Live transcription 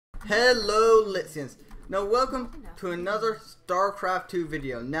Hello, Litzians. Now, welcome to another Starcraft 2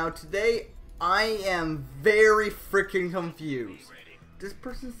 video. Now, today, I am very freaking confused. This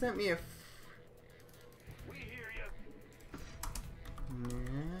person sent me a...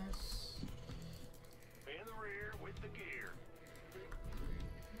 Yes. In the rear with the gear.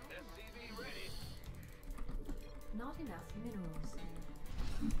 SCV ready. Not enough minerals.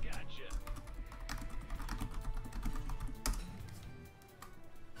 Gotcha.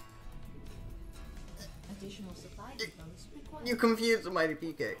 Additional supply depots required. You confused the mighty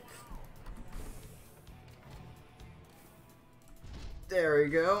PK. There we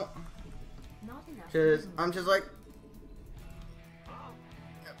go. Not enough Just, minerals. I'm just like...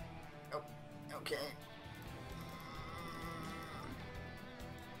 Oh, okay.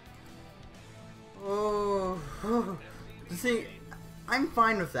 Oh, see, I'm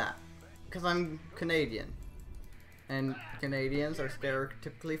fine with that, because I'm Canadian, and Canadians are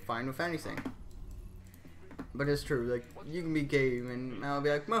stereotypically fine with anything. But it's true, like, you can be gay, and I'll be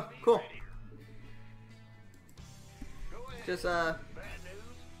like, well, cool. Just,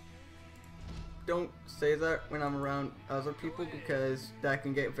 don't say that when I'm around other people, because that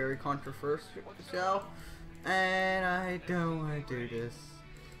can get very controversial, and I don't want to do this.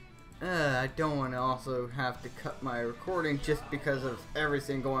 I don't want to also have to cut my recording just because of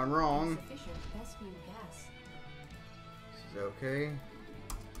everything going wrong. Insufficient SVU gas. This is okay.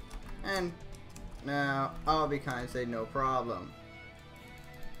 And now I'll be kind of say no problem.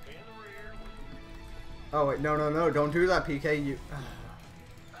 In the rear. Oh wait, no, don't do that, PK. You. You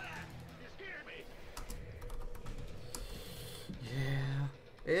scared me. Yeah,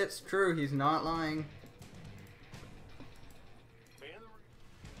 it's true. He's not lying. In the rear.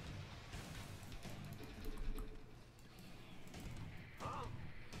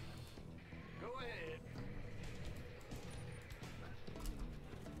 Go ahead.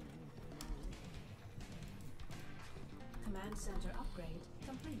 Command center upgrade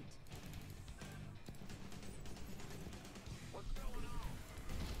complete. What's going on?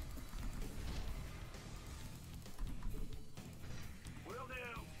 Will do.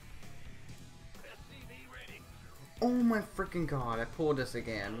 SCV ready. Oh my freaking god! I pulled this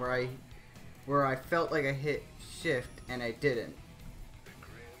again, where I felt like I hit shift and I didn't.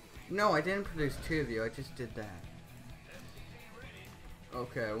 No, I didn't produce two of you. I just did that.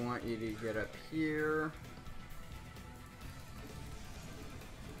 Okay, I want you to get up here.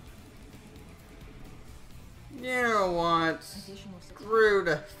 You know what? Additional supply Screw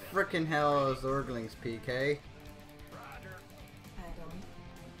the frickin' hell of Zerglings, PK. Roger. add-on.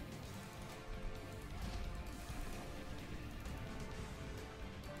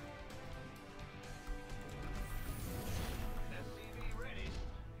 SCV ready.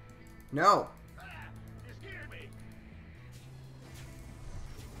 No. You scared me.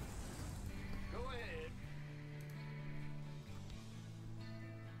 Go ahead.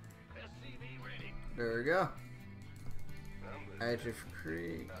 SCV ready. There we go. Edge of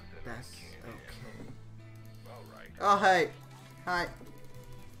Creek. That's okay. All right. Oh, hey. Hi.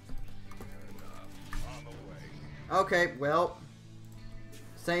 On the way. Okay, well.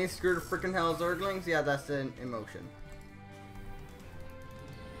 Saying screw the frickin' hell of Zerglings? Yeah, that's an emotion.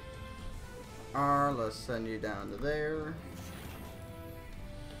 Let's send you down to there.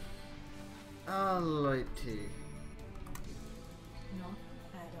 Alrighty. Not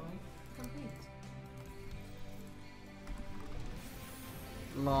add-on complete.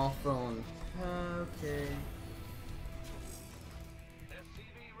 Lawthorn. Okay.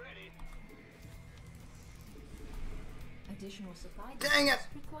 SCV ready. Additional supply Dang it!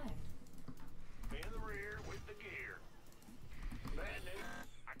 depots required. In the rear with the gear. Bad news.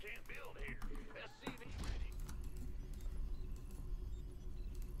 I can't build here. SCV ready.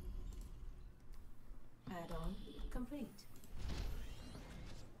 Add-on complete.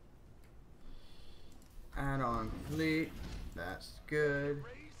 Add-on complete. That's good.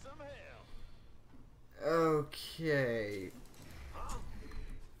 Raise some hell. Okay.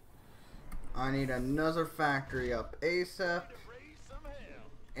 I need another factory up ASAP. Raise some hell.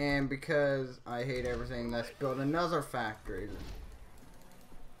 And because I hate everything, let's build another factory.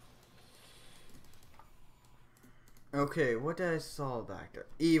 Okay, what did I saw back there?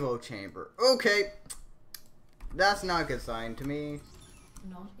 Evo chamber. Okay. That's not a good sign to me.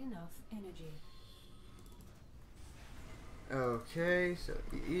 Not enough energy. Okay, so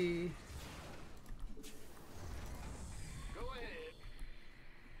E. Go ahead.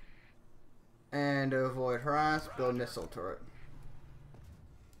 And to avoid harass, build missile turret.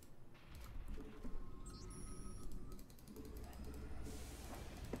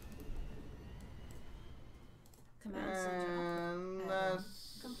 Command center upgrade. And Add-on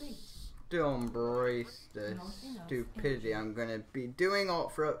that's complete. still embrace the Not enough stupidity energy. I'm gonna be doing all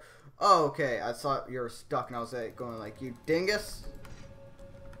for. Oh, okay. I thought you were stuck, and I was like going like, "You dingus."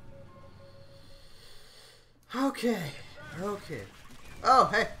 Okay. Okay. Oh,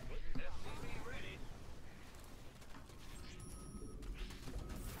 hey.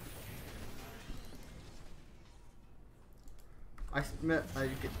 SCV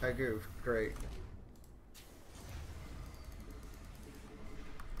ready. I goofed. Great.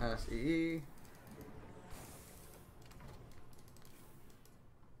 SEE.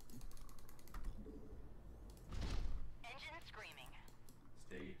 Engine screaming.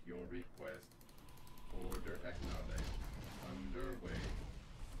 State your request. Order acknowledged. Underway.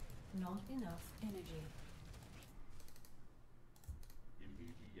 Not enough energy.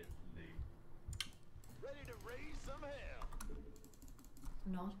 Immediately. Ready to raise some hell.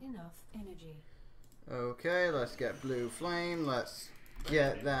 Not enough energy. Okay, let's get blue flame. Let's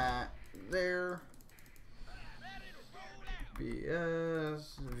get that there.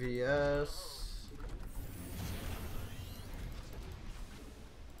 VS. VS.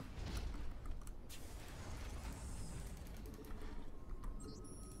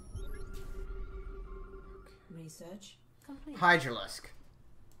 Research complete. Hydralisk.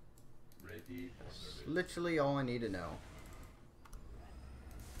 Ready for service. Literally all I need to know.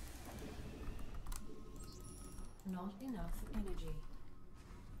 Not enough energy.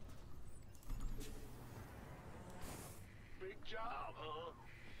 Big job, huh?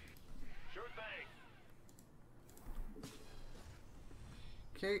 Sure thing.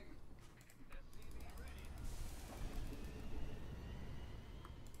 Okay.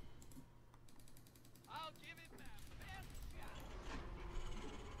 I'll give it my best shot.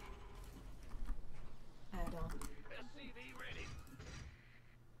 Add-on. SCV ready.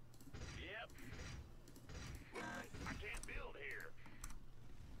 Yep. I can't build here.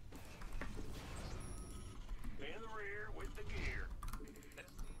 In the rear with the gear.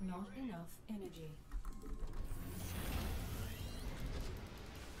 Not enough energy.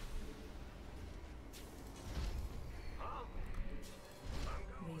 Huh? I'm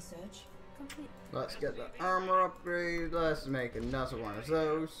going. Research complete. Let's get the armor upgrade. Let's make another one of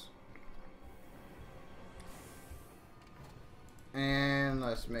those. And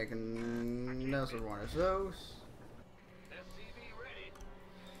let's make another one of those. SCV ready.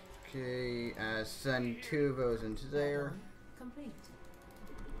 Okay, send 2 of those into there. Add-on complete.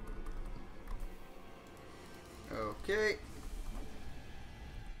 Okay.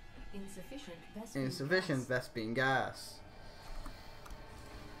 Insufficient Vespene Insufficient gas. Vespene gas.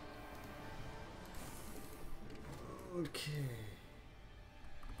 Okay.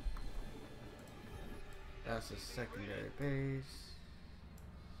 That's a secondary base.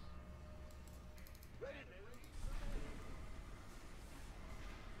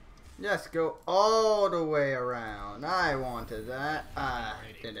 Yes, go all the way around. I wanted that. I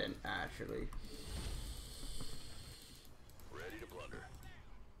didn't actually. Ready to plunder.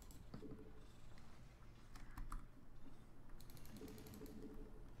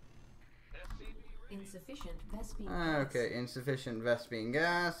 Insufficient Vespene gas. Okay, insufficient Vespene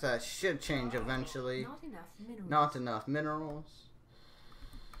gas. That should change eventually. Not enough minerals. Not enough minerals.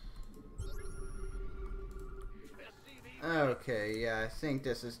 Okay, yeah, I think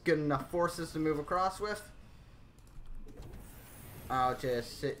this is good enough forces to move across with. I'll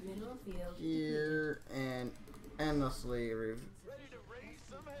just sit Mineral field here and endlessly Ready to raise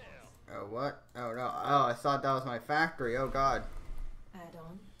some hell. Oh, what? Oh, no. Oh, I thought that was my factory. Oh, God. depleted.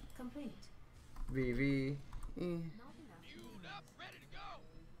 Add-on complete. VV. Not enough Fueled up, minerals. ready to go.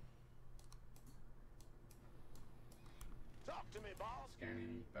 Talk to me, boss.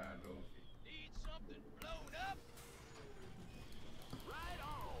 Scanning battle. Need something blown up? Right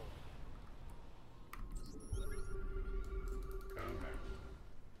on. Combat.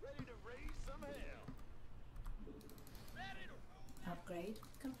 Ready to raise some hell. Ready to Upgrade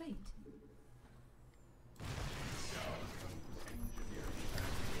complete. Engineering.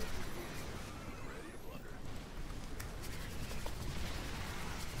 ready to plunder.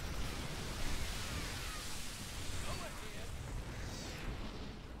 Go ahead.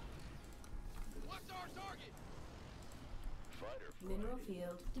 What's our target? Fighter Mineral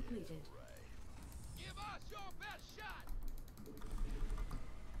field depleted. Give us your best shot.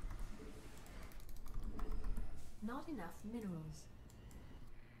 Not enough minerals.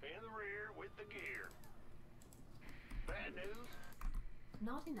 In the rear with the gear. Bad news.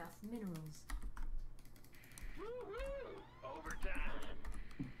 Not enough minerals. Woo-hoo! Overtime.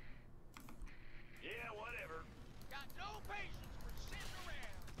 Yeah, whatever. Got no patience for sitting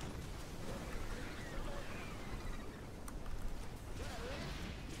around.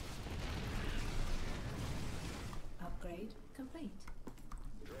 complete.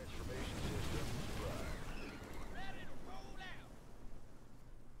 Transformation system prime. Ready to roll out.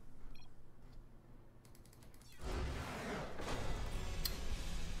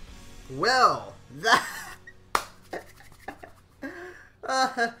 Well, that.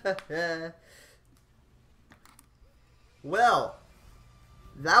 Well,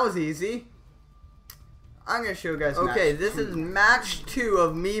 that was easy. I'm gonna show you guys. Okay, this is match 2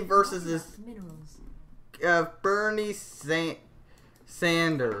 of me versus this Minerals. Bernie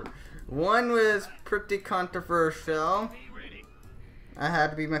Sander. One was pretty controversial. I had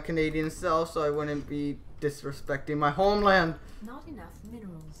to be my Canadian self so I wouldn't be disrespecting my homeland. Not enough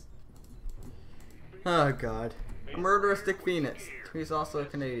minerals. Oh god. A murderous Dick Phoenix. He's also a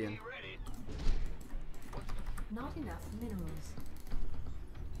Canadian. Not enough minerals.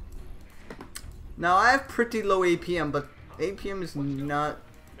 Now I have pretty low APM, but APM is not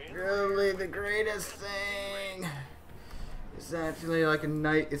really the greatest thing. It's actually like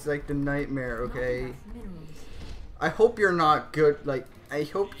it's like the nightmare, okay? Not enough minerals. I hope you're not good, like, I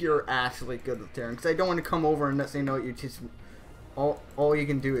hope you're actually good with tearing, because I don't want to come over and next thing you know, you just, all you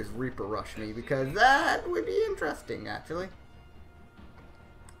can do is Reaper Rush me, because that would be interesting, actually.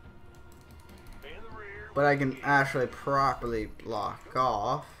 But I can actually properly block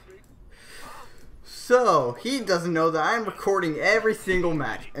off. So, he doesn't know that I'm recording every single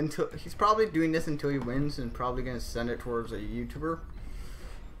match, until, he's probably doing this until he wins, and probably going to send it towards a YouTuber.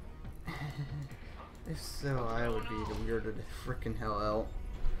 If so, I would be the weirdest freaking hell out.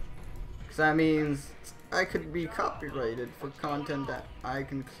 Because that means I could be copyrighted for content that I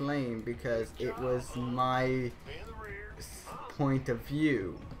can claim because it was my point of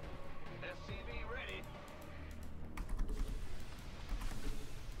view.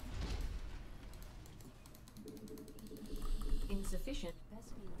 Insufficient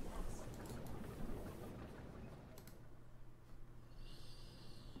Vespine gas.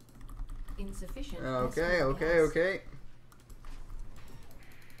 Insufficient. Okay, Vespine okay, gas. okay.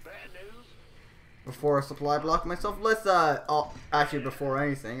 Bad news. Before I supply block myself, let's actually before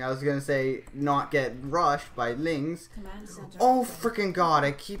anything, I was gonna say not get rushed by Lings. Command center. Oh freaking god,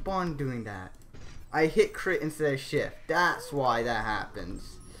 I keep on doing that. I hit crit instead of shift. That's why that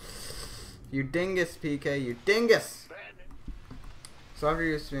happens. You dingus, PK, you dingus! Bad news. So after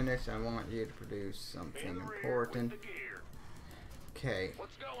you finish, I want you to produce something In the rear important. with the gear. Okay,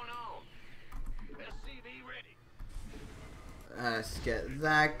 What's going on? SCV ready. let's get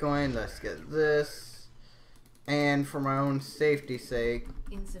that going, let's get this. And for my own safety's sake,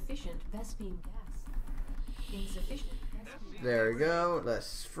 Insufficient Vespine gas. Insufficient Vespine gas. there we go,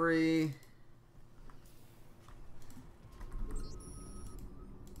 let's free.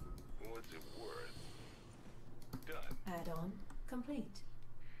 What's it worth? Done. Add-on complete.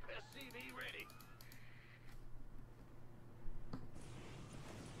 SCV ready.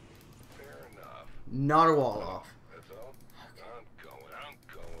 Fair enough. Not a wall off. That's all. I'm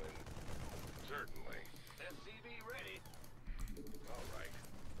going. Certainly. SCV ready. All right.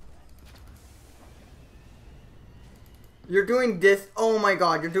 You're doing this, oh my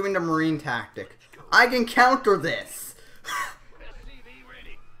god, you're doing the marine tactic. I can counter this. SCV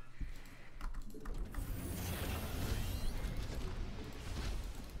ready.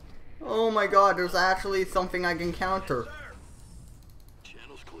 Oh my god, there's actually something I can counter. Sir.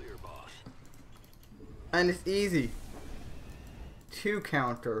 Channel's clear, boss. And it's easy to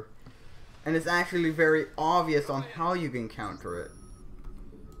counter. And it's actually very obvious on how you can counter it.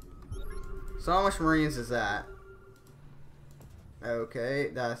 So how much marines is that? Okay,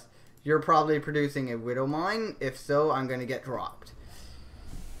 that's... You're probably producing a widow mine. If so, I'm gonna get dropped.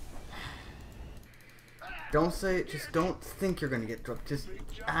 Don't say it, just don't think you're gonna get dropped. Just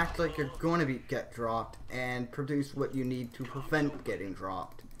act like you're gonna get dropped and produce what you need to prevent getting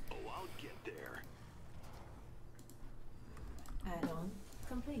dropped. Oh, I'll get there. Add-on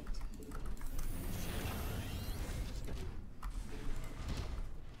complete.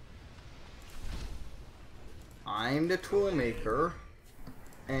 I'm the tool maker,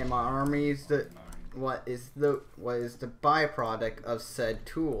 and my army is the what is the byproduct of said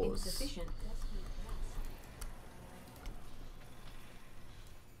tools. Insufficient Vespine gas.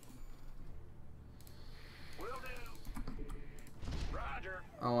 Will do. Roger.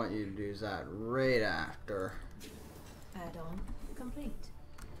 I want you to do that right after. Add-on complete.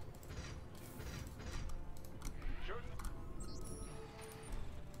 Sure.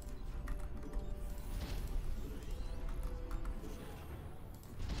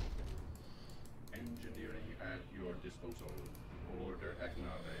 Engineering at your disposal. Order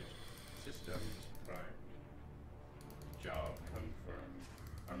acknowledged. Systems prime. Job confirmed.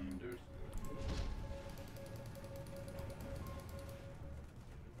 Understood.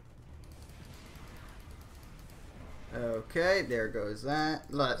 Okay, there goes that.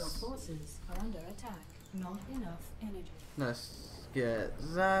 Your Let's forces are under attack. Not enough energy. get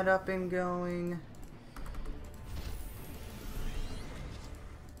that up and going.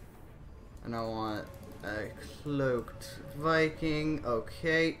 And I want a cloaked Viking.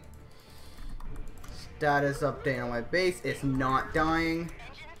 Okay. Status update on my base. It's not dying.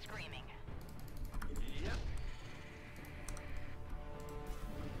 Engine screaming. Yep.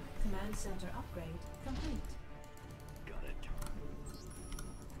 Command center upgrade complete. Got it.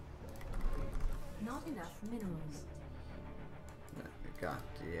 Not enough minerals. Got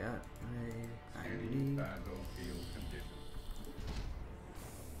yeah. I Scanning need. battlefield conditions.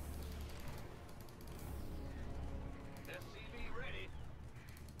 SCV ready.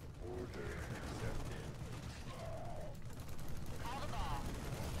 Order accepted. Call the ball.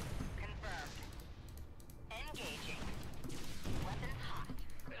 Confirmed. Engaging. Weapons hot.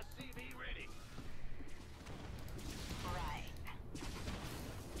 SCV ready. Right.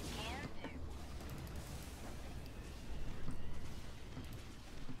 Can do.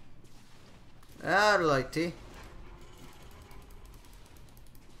 I'd like to.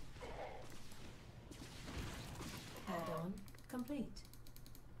 Add-on complete.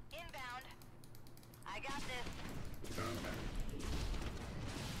 Inbound. I got this. Combat.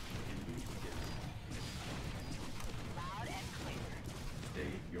 Immediate. Loud and clear.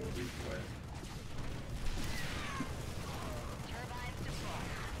 State your request. Turbines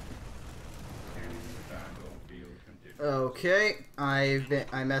deployed. Scanning battlefield conditions. Okay,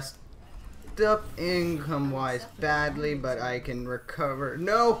 I messed up income wise badly, but I can recover.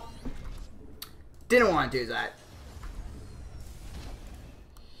 No, didn't want to do that.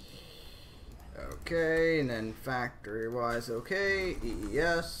 Okay, and then factory wise, okay,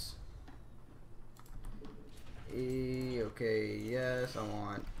 yes. Okay, yes, I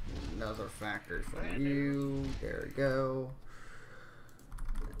want another factory from you. There we go.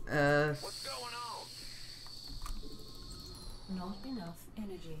 What's going on? Not enough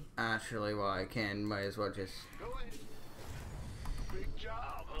energy. Actually, while I can, might as well just. Go ahead. Big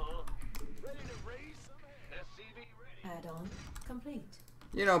job, huh? Ready to raise some SCV ready. Add-on complete.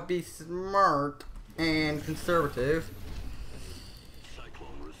 You know, be smart and conservative.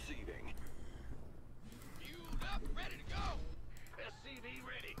 Cyclone receiving. Fueled up, ready to go. SCV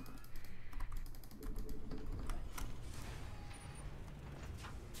ready.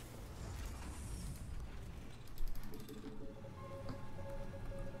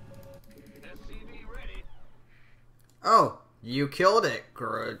 SCV ready. Oh, you killed it.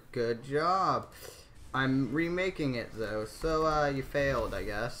 Good job. I'm remaking it though, so you failed, I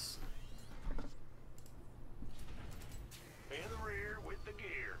guess. In the rear with the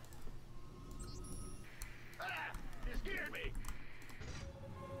gear. Ah! You scared me.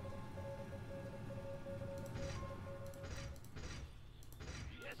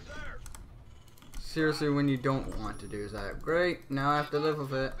 Yes, sir. Seriously, when you don't want to do that. Great, now I have to live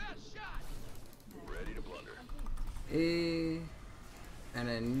with it. Best shot. Ready to blunder. And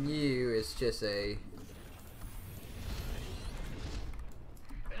then you is just a.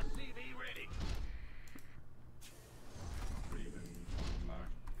 SCV ready. Raven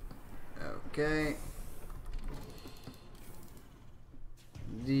unlocked. Okay.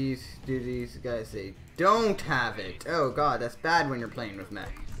 These guys say don't have it. Oh god, that's bad when you're playing with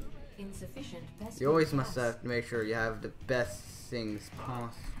mech. Insufficient best. You always must have to make sure you have the best things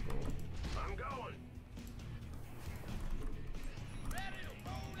possible. I'm going. Ready to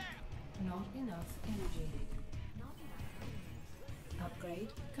roll out. Not enough energy. Not enough. Upgrade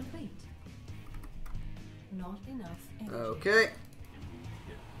complete. Not enough energy. Okay,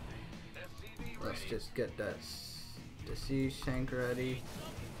 SCV let's ready. just get that the siege tank ready.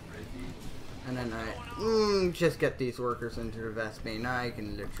 And then I just get these workers into the Vespine. I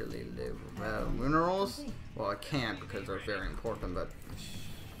can literally live without minerals. Well, I can't because they're very important, but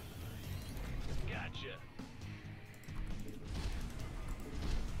Gotcha.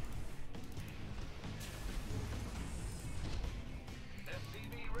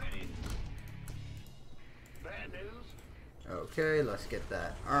 SCV ready. Bad news. okay, let's get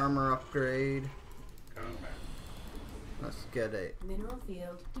that armor upgrade. Combat. Let's get a Mineral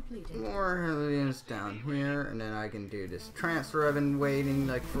field depleted. more aliens down here, and then I can do this transfer I've been waiting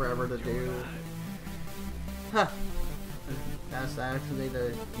like forever to do. Huh. That's actually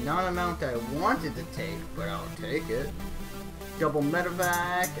the non-amount I wanted to take, but I'll take it. Double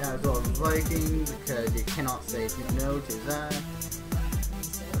medevac as well as Viking, because you cannot say no to that.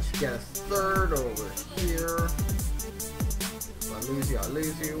 Let's get a third over here. If I lose you, I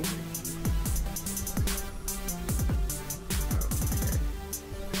lose you.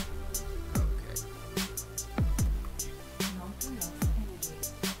 Okay.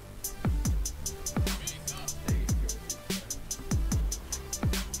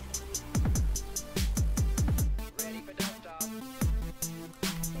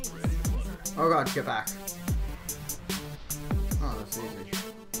 Oh god, get back. Oh, that's easy.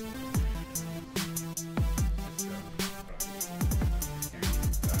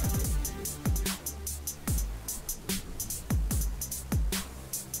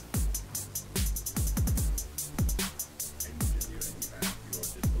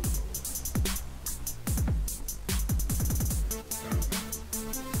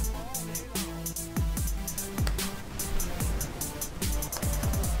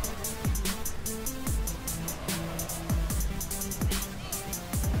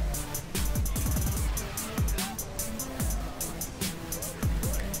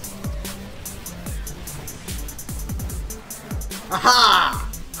 Aha!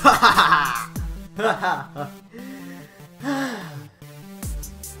 Ha ha ha!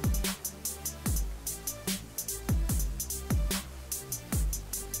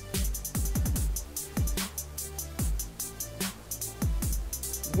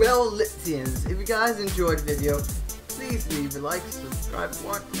 Well, Lithians, if you guys enjoyed the video, please leave a like, subscribe if you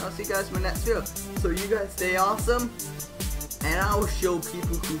want, and I'll see you guys in my next video. So you guys stay awesome, and I will show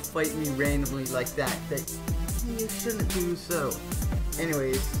people who fight me randomly like that you shouldn't do so.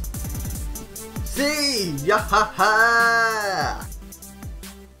 Anyways, see ya ha ha!